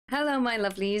my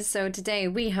lovelies. So today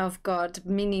we have got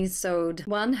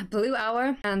Minisode1, Blue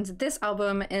Hour, and this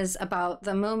album is about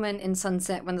the moment in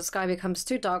sunset when the sky becomes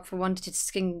too dark for one to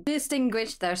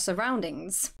distinguish their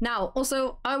surroundings. Now,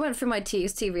 also, I went through my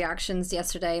TXT reactions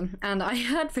yesterday, and I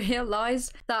had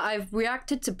realized that I've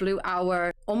reacted to Blue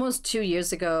Hour almost 2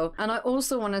 years ago, and I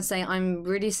also want to say I'm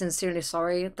really sincerely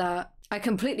sorry that I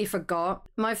completely forgot.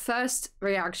 My first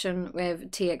reaction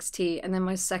with TXT and then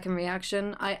my second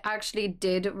reaction, I actually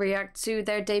did react to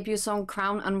their debut song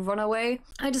Crown and Runaway.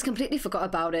 I just completely forgot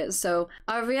about it. So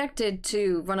I reacted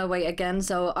to Runaway again.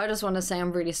 So I just want to say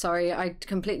I'm really sorry. I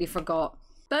completely forgot.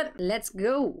 But let's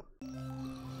go.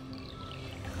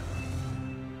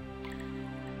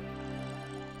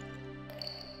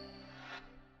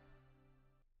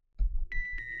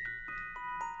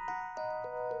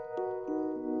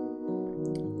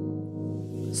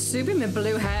 Super with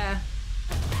blue hair.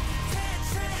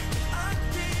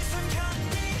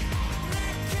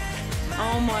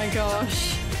 Oh my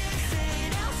gosh.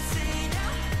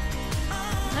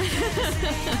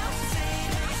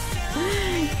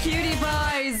 Cutie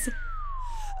pies.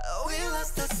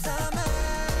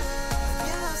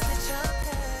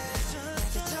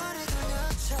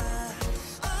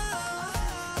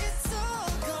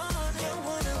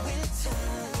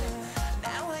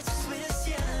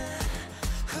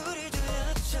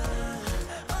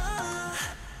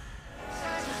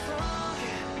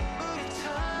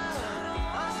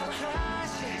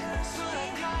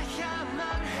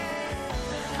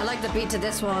 I like the beat to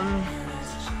this one.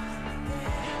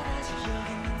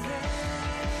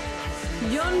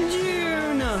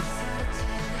 Yeonjun!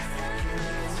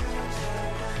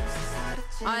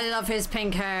 I love his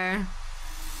pink hair.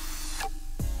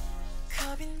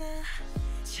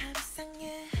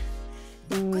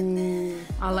 Ooh,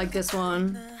 I like this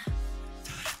one.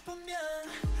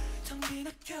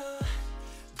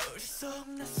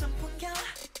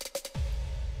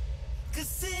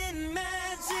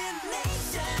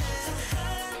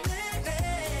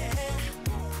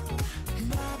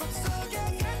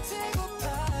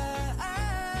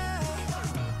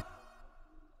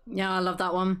 Yeah, I love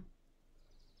that one.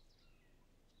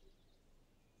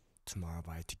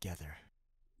 Tumo로우바이투게더.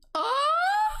 Oh!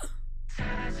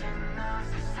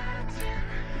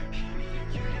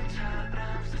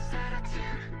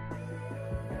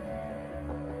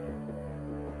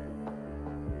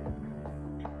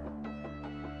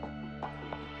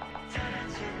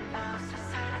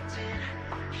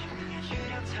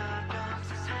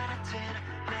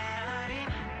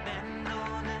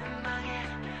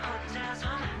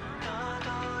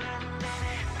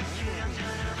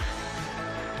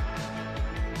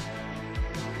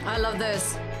 I love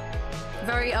this.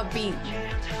 Very upbeat.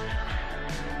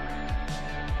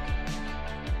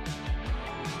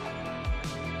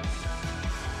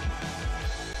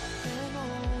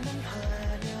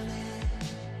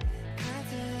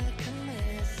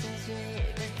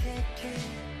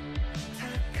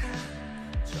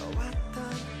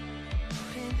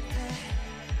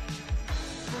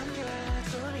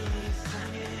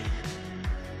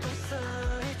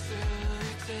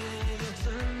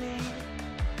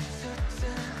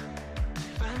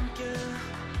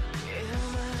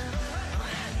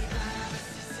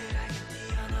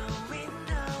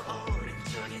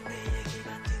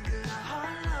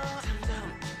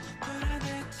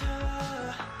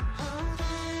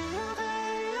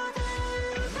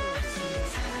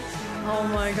 Oh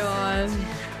my god.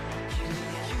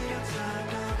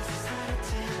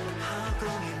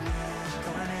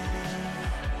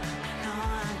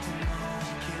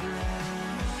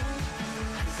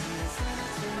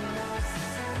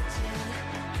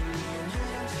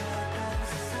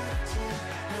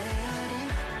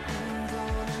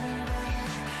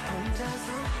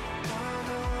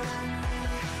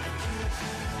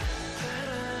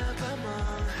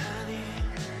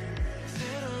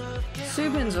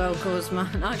 Subin's vocals,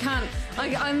 man.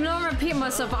 I'm not repeating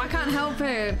myself, but I can't help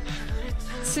it.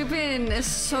 Subin is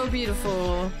so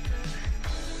beautiful.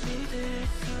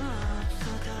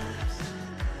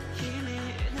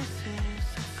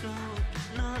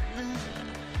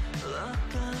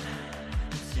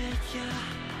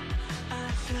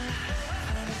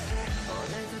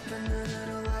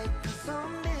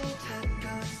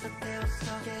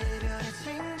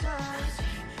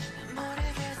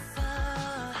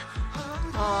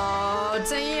 Oh,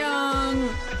 damn!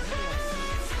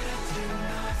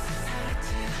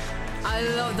 I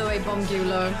love the way Bongyu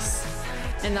looks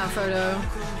in that photo.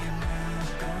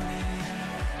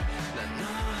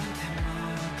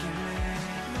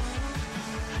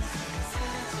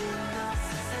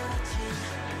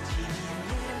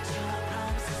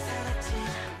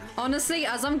 Honestly,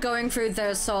 as I'm going through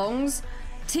their songs,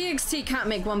 TXT can't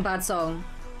make one bad song.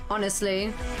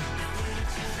 Honestly.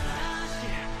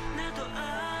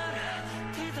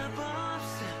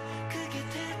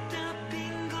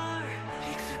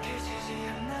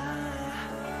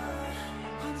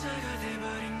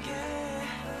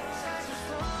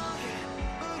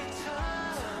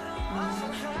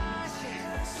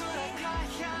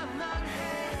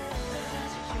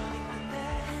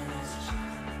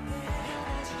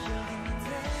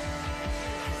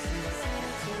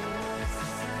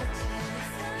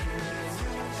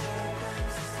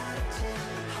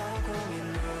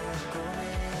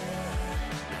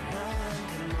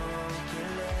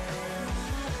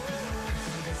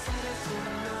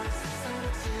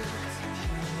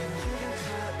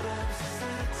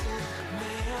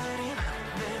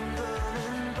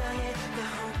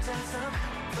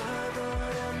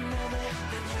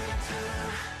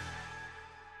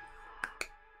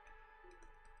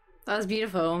 That was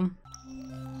beautiful.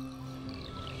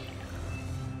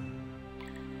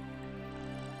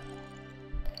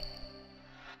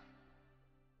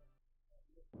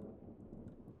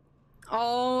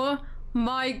 Oh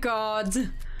my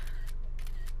god.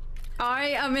 I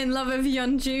am in love with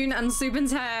Yeonjun and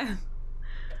Subin's hair.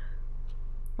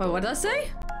 Wait, what did I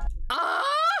say? Ah,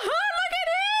 look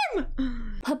at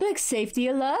him! Public safety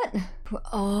alert?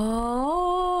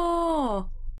 Oh.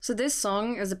 So this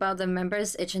song is about the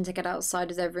members itching to get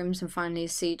outside of their rooms and finally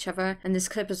see each other. And this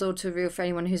clip is all too real for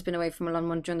anyone who's been away from a long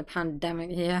one during the pandemic.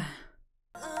 Yeah.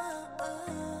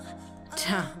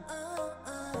 Damn.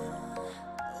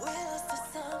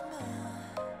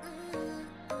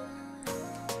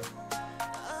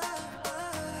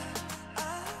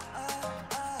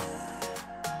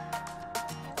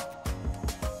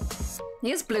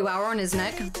 He has blue hour on his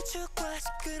neck.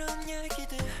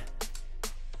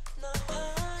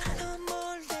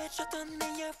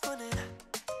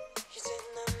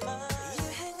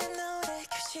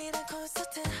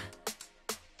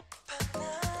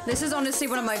 This is honestly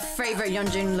one of my favorite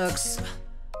Yeonjun looks.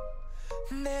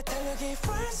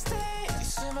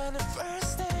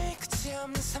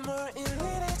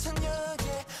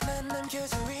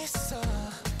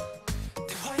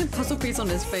 The puzzle piece on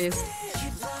his face.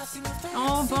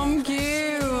 Oh, bum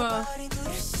cute.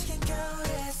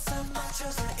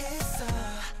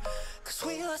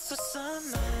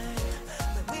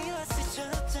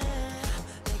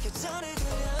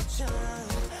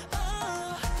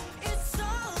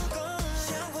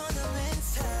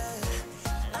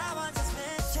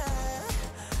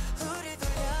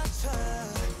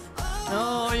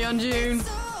 Oh, Yeonjun.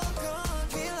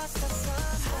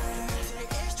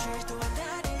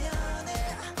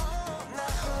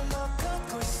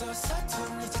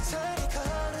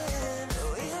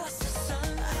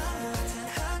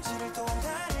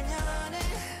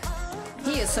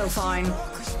 He is so fine.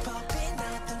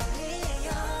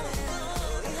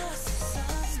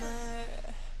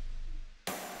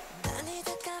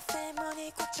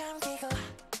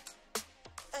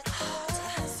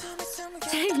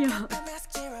 Damn.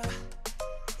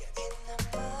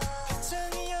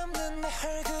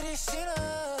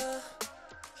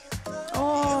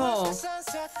 Oh.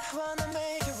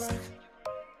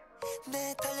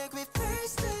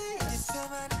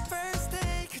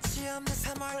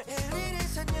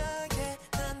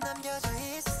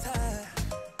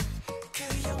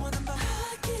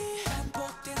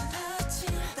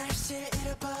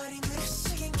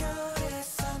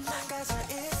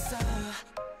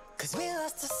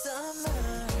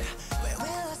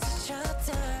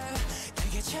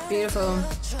 Beautiful.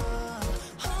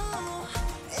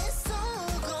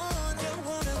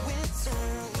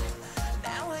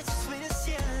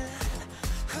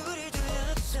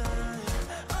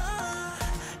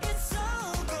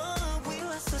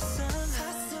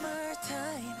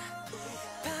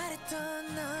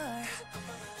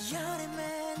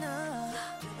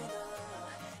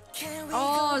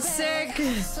 Oh, sick!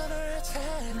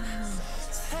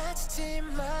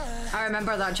 I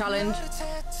remember that challenge.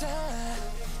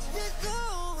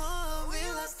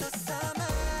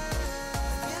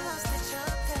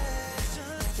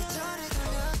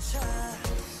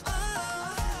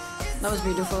 That was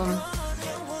beautiful.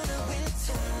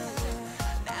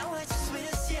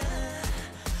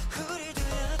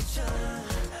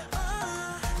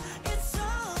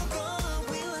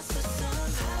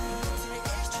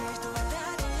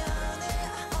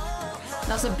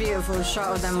 That's a beautiful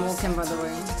shot of them walking, by the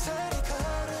way.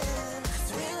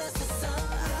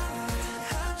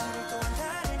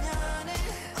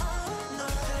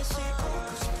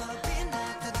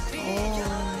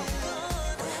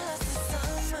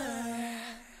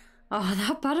 Oh,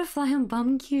 that butterfly on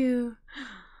Bumcue.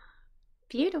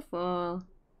 Beautiful.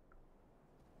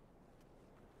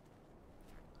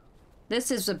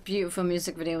 This is a beautiful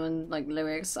music video and like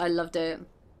lyrics. I loved it.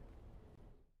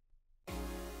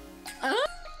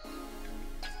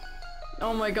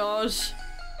 Oh my gosh.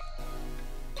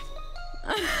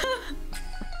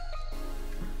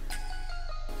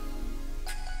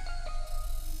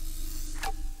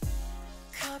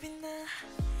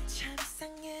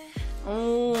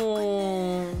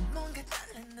 Oh.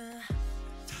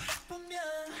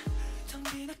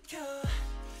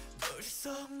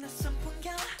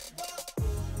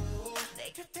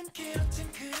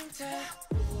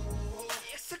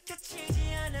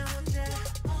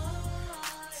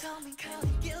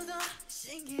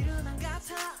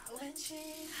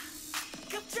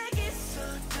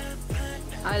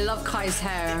 I love Kai's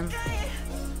hair.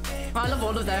 I love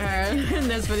all of their hair in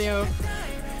this video.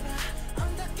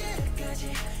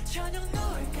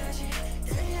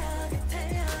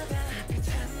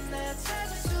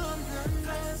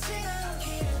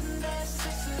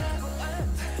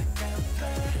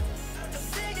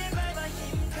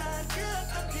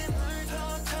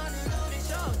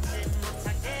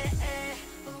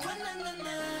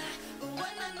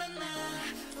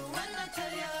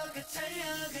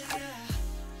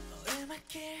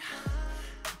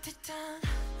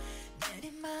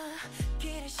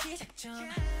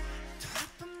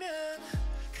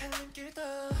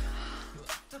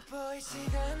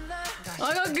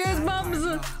 I got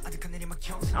goosebumps.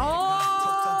 Oh.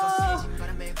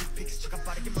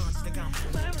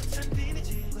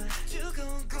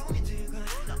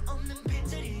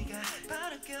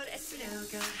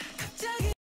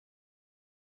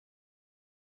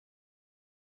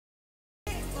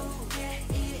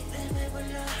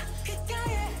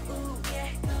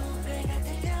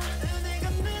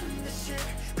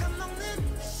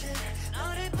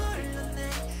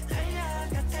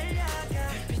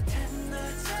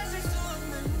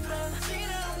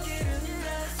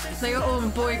 They got all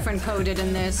boyfriend coded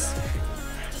in this.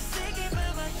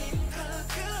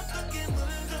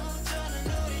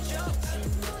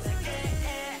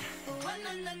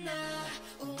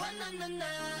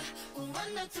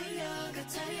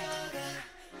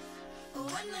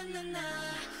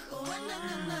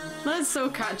 That's so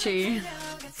catchy.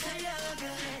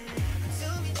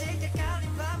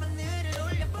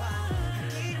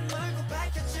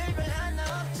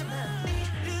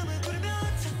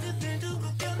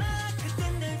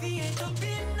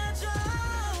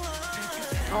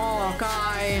 Oh,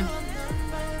 Guy.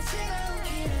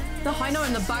 The high note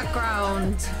in the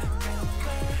background.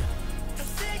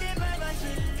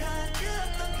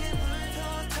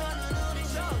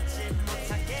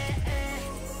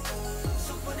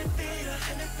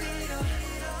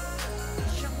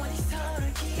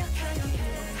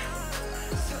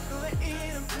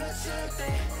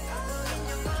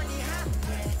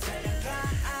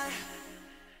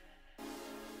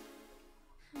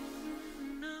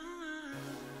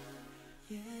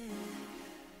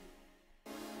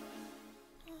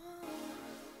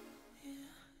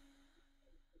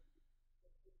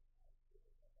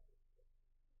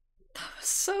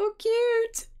 So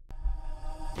cute.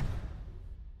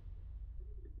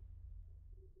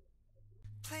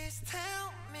 Please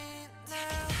tell me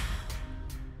now.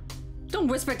 Don't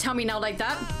whisper tell me now like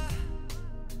that.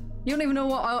 You don't even know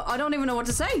what I don't even know what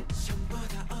to say.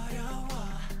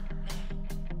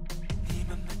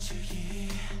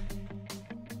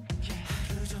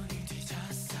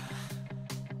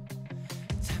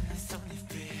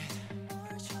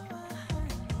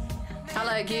 I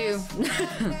like you.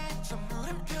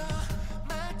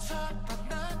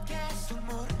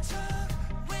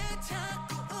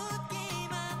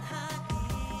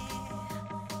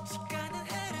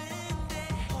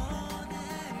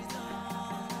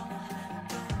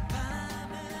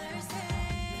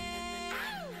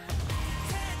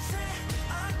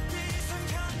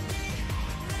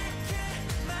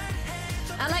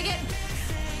 I like it.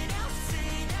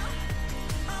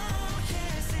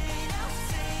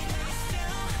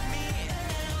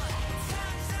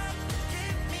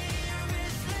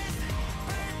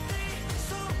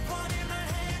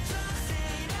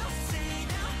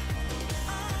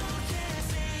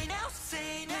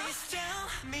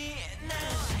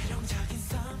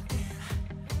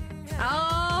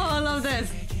 Oh, I love this.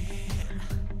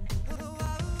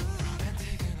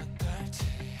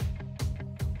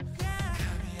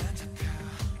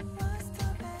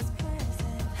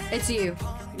 It's you.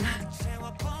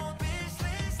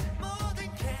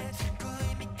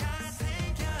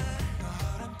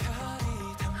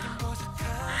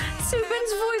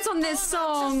 Subin's voice on this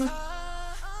song.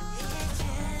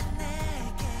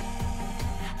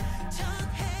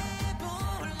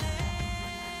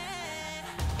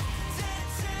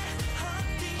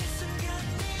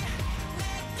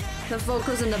 The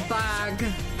vocals in the bag.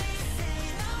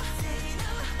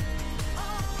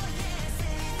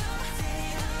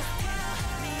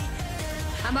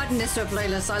 I'm adding this to a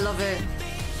playlist. I love it.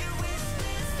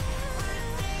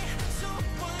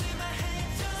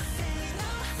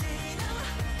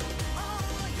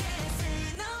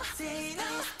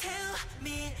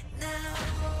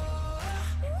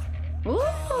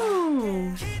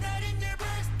 Ooh.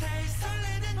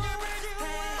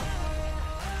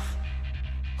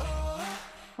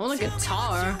 Oh, the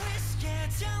guitar.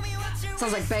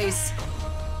 Sounds like bass.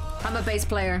 I'm a bass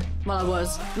player. Well, I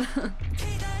was.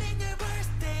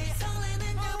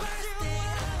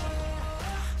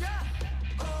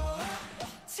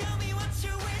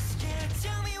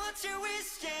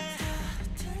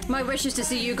 My wish is to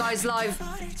see you guys live.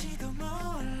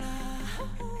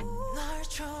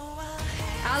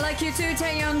 I like you too,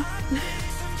 Taeyong.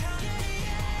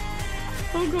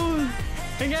 Oh god.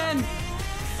 Again.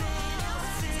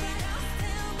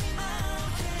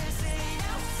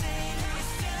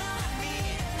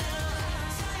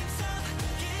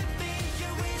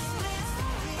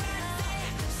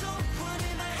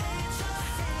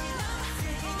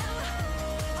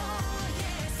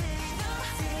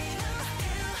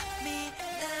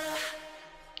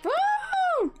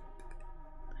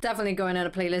 Definitely going on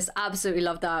a playlist. Absolutely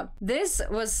love that. This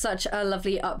was such a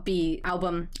lovely upbeat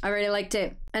album. I really liked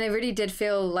it. And it really did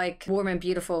feel like warm and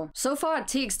beautiful. So far,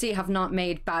 TXT have not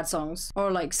made bad songs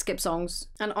or like skip songs.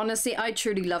 And honestly, I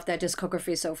truly love their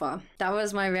discography so far. That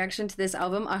was my reaction to this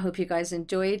album. I hope you guys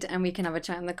enjoyed and we can have a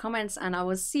chat in the comments and I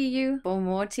will see you for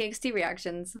more TXT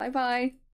reactions. Bye bye.